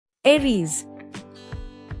Aries.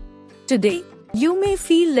 Today, you may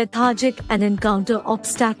feel lethargic and encounter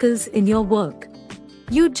obstacles in your work.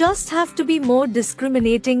 You just have to be more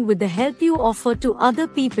discriminating with the help you offer to other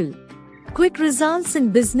people. Quick results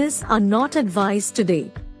in business are not advised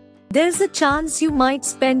today. There's a chance you might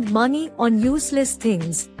spend money on useless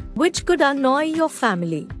things, which could annoy your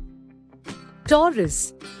family.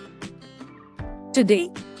 Taurus.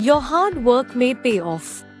 Today, your hard work may pay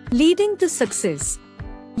off, leading to success.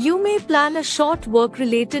 You may plan a short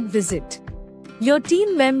work-related visit. Your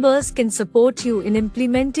team members can support you in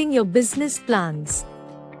implementing your business plans.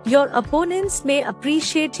 Your opponents may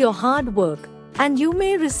appreciate your hard work, and you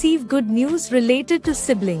may receive good news related to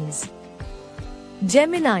siblings.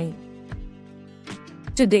 Gemini.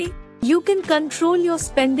 Today, you can control your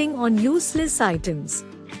spending on useless items.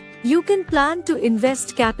 You can plan to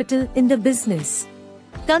invest capital in the business.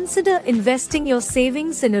 Consider investing your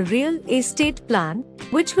savings in a real estate plan,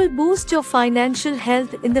 which will boost your financial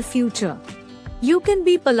health in the future. You can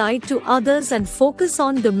be polite to others and focus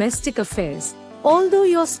on domestic affairs, although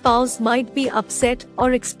your spouse might be upset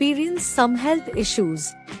or experience some health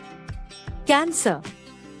issues. Cancer.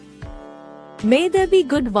 May there be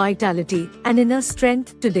good vitality and inner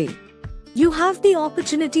strength today. You have the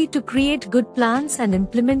opportunity to create good plans and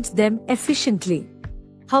implement them efficiently.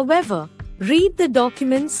 However, read the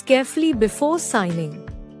documents carefully before signing.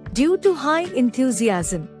 Due to high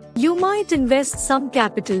enthusiasm, you might invest some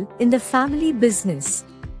capital in the family business.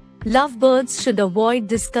 Lovebirds should avoid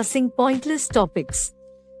discussing pointless topics.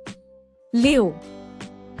 Leo.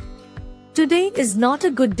 Today is not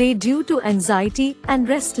a good day due to anxiety and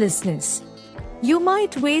restlessness. You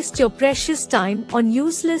might waste your precious time on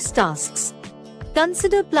useless tasks.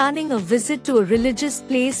 Consider planning a visit to a religious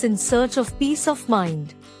place in search of peace of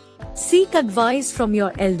mind. Seek advice from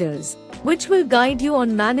your elders, which will guide you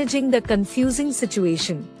on managing the confusing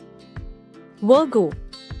situation. Virgo.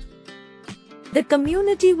 The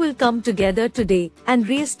community will come together today and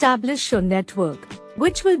re-establish your network,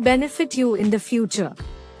 which will benefit you in the future.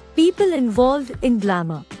 People involved in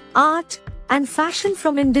glamour, art, and fashion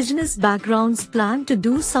from indigenous backgrounds plan to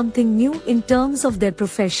do something new in terms of their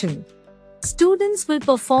profession. Students will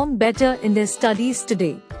perform better in their studies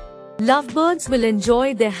today. Lovebirds will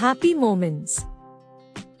enjoy their happy moments.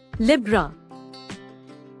 Libra.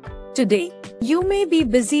 Today, you may be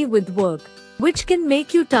busy with work, which can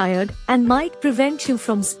make you tired and might prevent you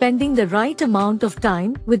from spending the right amount of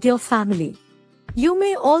time with your family. You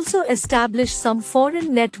may also establish some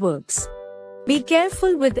foreign networks. Be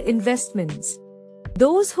careful with investments.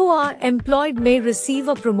 Those who are employed may receive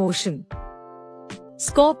a promotion.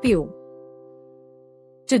 Scorpio.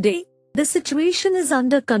 Today, the situation is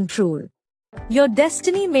under control. Your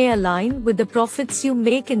destiny may align with the profits you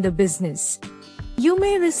make in the business. You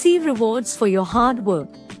may receive rewards for your hard work.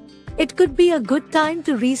 It could be a good time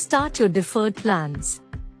to restart your deferred plans.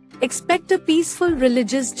 Expect a peaceful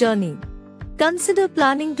religious journey. Consider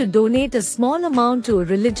planning to donate a small amount to a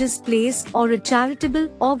religious place or a charitable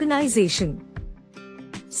organization.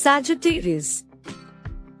 Sagittarius.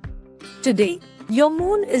 Today, your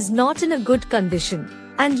moon is not in a good condition,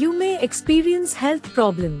 and you may experience health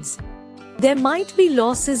problems. There might be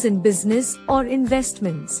losses in business or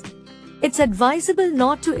investments. It's advisable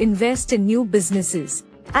not to invest in new businesses,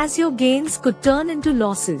 as your gains could turn into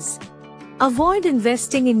losses. Avoid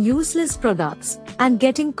investing in useless products and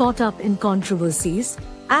getting caught up in controversies,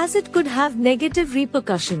 as it could have negative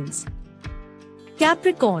repercussions.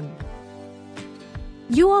 Capricorn.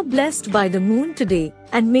 You are blessed by the moon today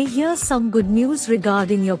and may hear some good news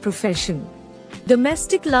regarding your profession.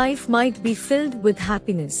 Domestic life might be filled with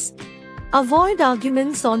happiness. Avoid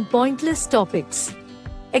arguments on pointless topics.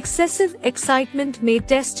 Excessive excitement may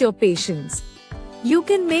test your patience. You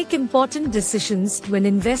can make important decisions when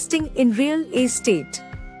investing in real estate.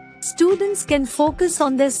 Students can focus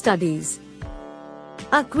on their studies.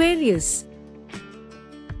 Aquarius.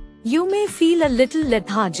 You may feel a little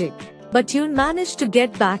lethargic, but you'll manage to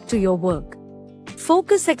get back to your work.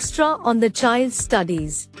 Focus extra on the child's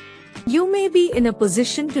studies. You may be in a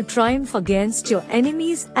position to triumph against your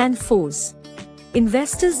enemies and foes.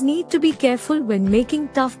 Investors need to be careful when making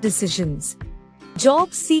tough decisions.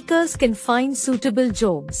 Job seekers can find suitable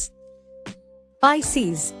jobs.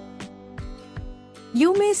 Pisces.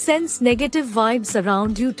 You may sense negative vibes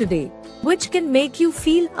around you today, which can make you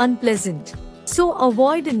feel unpleasant. So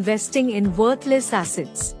avoid investing in worthless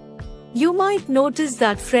assets. You might notice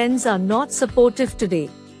that friends are not supportive today,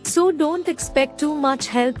 so don't expect too much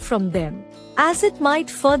help from them, as it might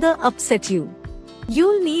further upset you.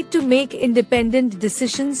 You'll need to make independent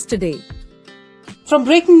decisions today. From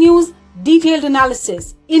breaking news, detailed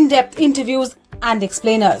analysis, in-depth interviews, and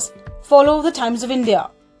explainers. Follow the Times of India.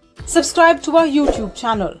 Subscribe to our YouTube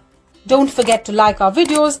channel. Don't forget to like our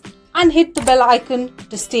videos and hit the bell icon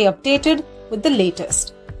to stay updated with the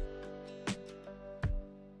latest.